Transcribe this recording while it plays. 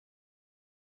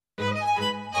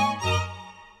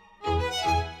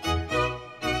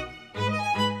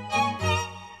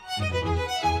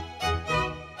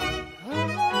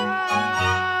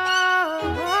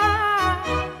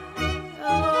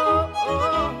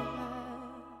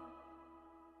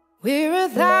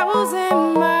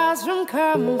1,000 miles from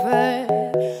comfort.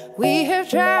 We have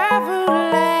traveled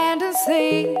land and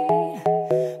sea,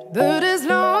 but as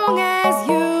long as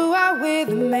you are with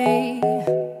me,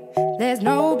 there's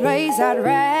no place I'd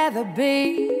rather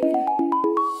be.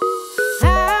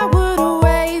 I would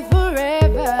away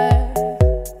forever,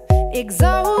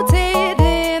 exalted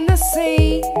in the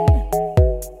sea.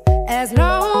 As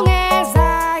long as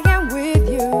I am with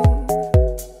you,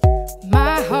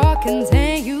 my heart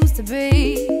continues to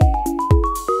beat.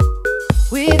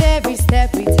 With every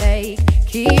step we take,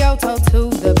 Kyoto to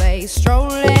the bay,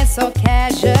 strolling so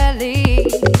casually.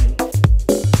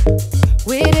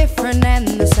 We're different and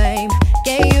the same,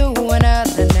 gave you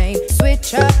another name,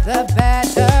 switch up the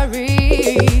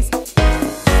batteries.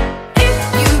 If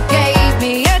you gave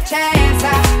me a chance,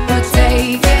 I would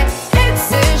take it.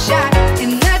 It's a shot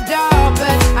in the dark,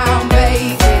 but I'll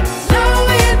make it.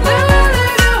 Knowing the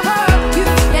little heart, you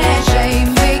can't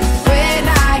shame me. When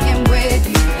I am with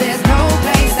you, there's no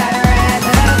place I'd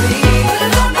rather be.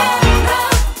 No, no, no,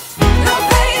 no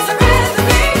place I'd rather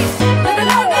be. No, no,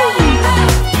 no, no,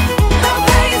 no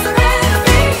place I'd rather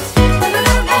be. No, no,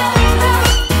 no, no,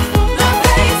 no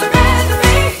place I'd rather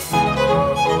be.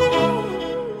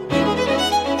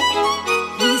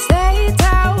 We set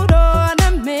out on a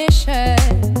mission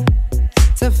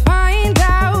to find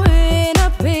our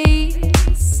inner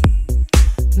peace,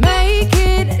 make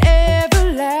it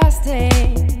everlasting,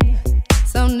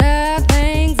 so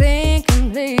nothing's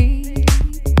incomplete.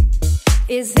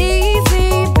 It's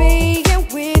easy being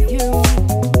with you,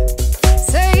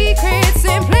 sacred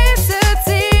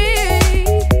simplicity.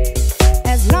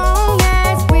 As long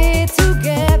as we're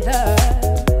together,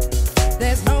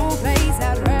 there's no place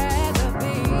I'd rather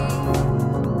be.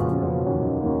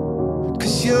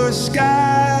 Cause you're a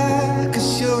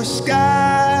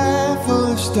sky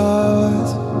full of stars.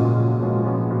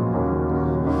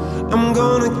 I'm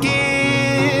gonna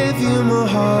give you my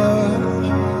heart.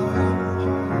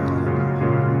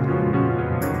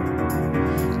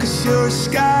 Cause you're a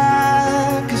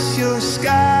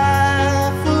sky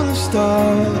full of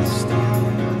stars.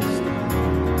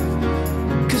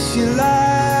 Cause you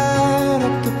light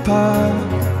up the park.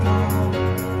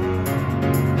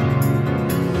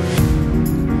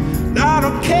 I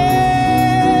don't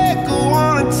care, go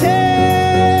on and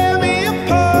tear me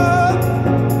apart.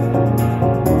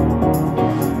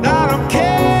 I don't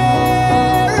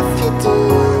care if you do.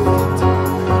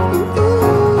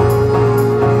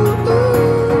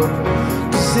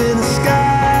 Cause in the sky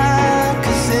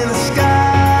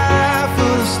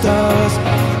full of stars,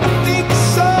 I think I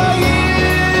saw you.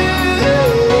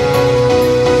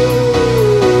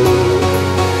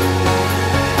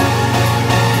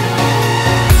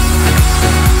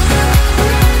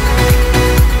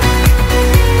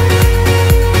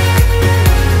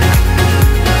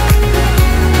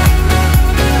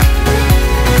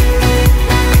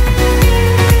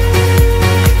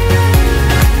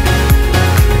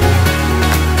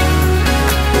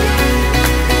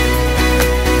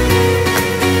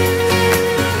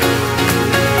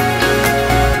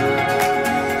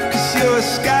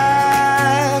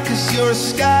 Cause you're a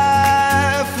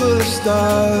sky full of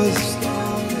stars.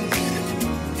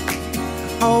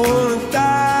 I wanna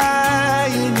die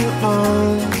in your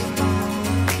arms.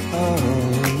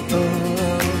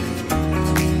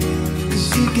 Cause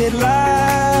you get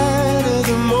lighter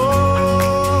the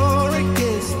more it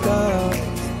gets dark.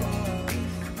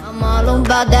 I'm all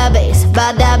about that bass,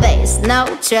 no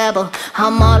trouble.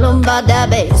 I'm all about that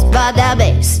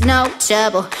bass, no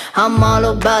trouble. I'm all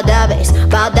about that bass,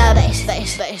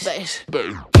 bass.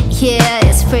 Yeah,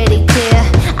 it's pretty clear,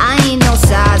 I ain't no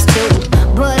size 2,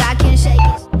 but I can shake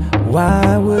it.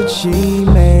 Why would she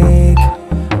make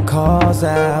calls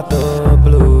out the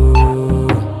blue?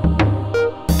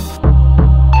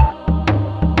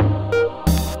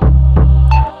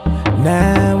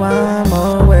 Now I'm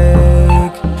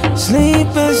awake,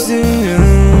 sleeping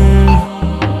soon.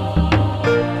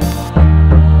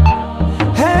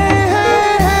 Hey,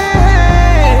 hey, hey,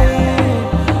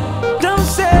 hey, don't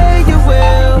say you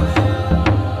will,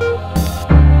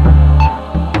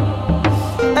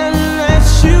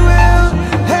 unless you will.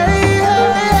 Hey, hey,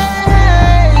 hey,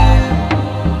 hey,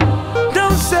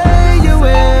 don't say you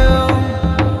will,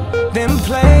 then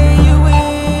play you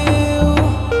will.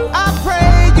 I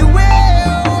pray you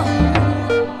will.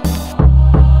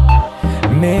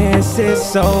 Mrs.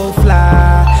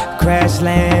 Soulfly crash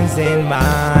lands in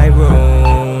my room.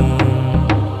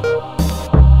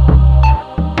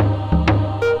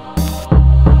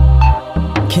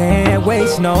 Can't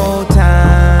waste no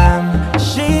time,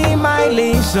 she might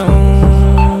leave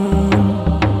soon.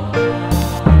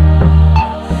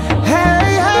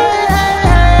 Hey, hey, hey,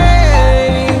 hey,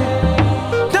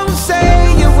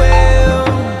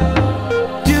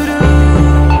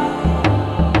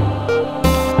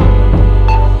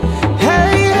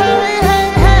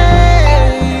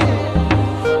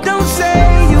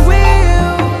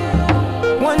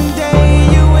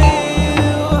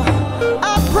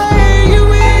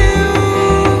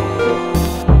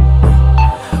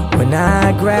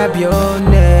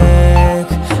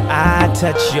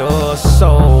 touch your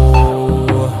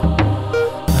soul.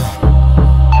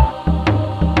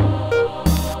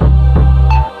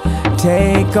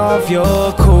 Take off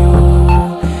your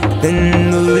cool,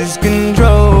 then lose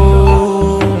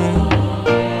control.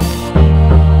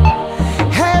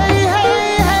 Hey,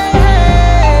 hey, hey,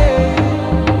 hey,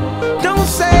 don't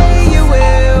say you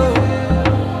will.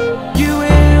 You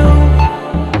will.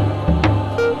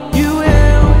 You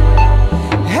will.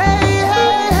 Hey,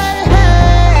 hey, hey,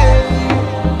 hey,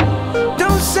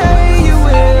 don't say you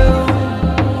will.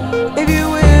 If you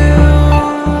will,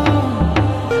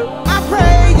 I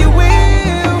pray you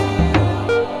will.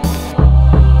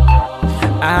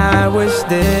 I wish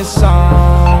this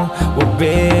song would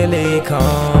really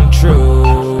come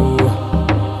true.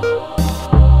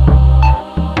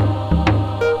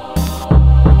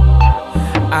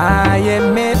 I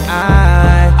admit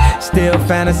I still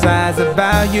fantasize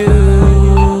about you.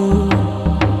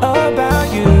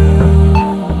 About you.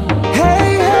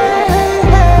 Hey, hey, hey,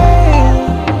 hey,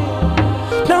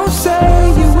 don't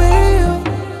say you will.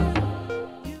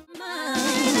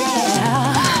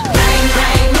 Bang,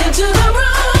 bang into the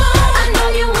room. I know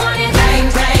you want it. Bang,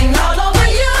 bang all over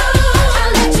you.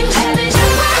 I'll let you have it.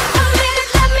 Wait a minute,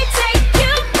 let me take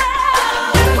you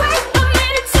back. Wait a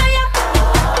minute till you.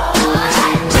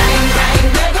 Bang, bang,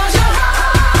 there goes your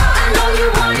heart. I know you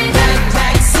want it.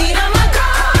 Back seat of my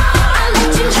car. I'll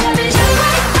let you have it.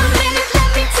 Wait a minute, let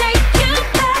me take you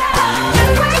back.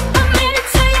 Wait a minute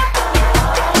till you.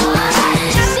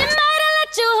 She might have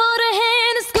let you hold her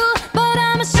hand in school, but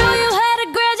I'ma show you how to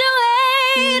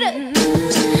graduate.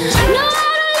 Know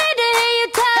how to lead to hear you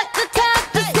talk the talk.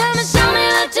 Just come and show me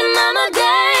what your mama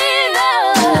gave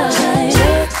us.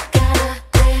 Got a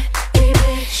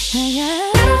baby.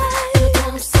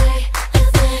 Don't say a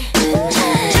thing.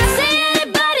 See,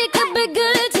 anybody could be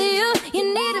good to you. You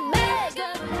need a bad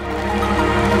girl.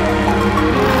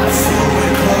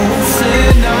 Close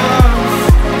enough.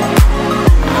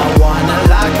 I wanna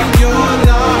lock in your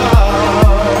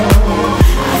love.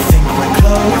 I think we're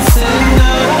close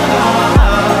enough.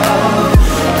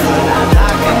 Could I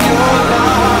lock in your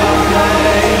love,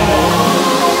 babe?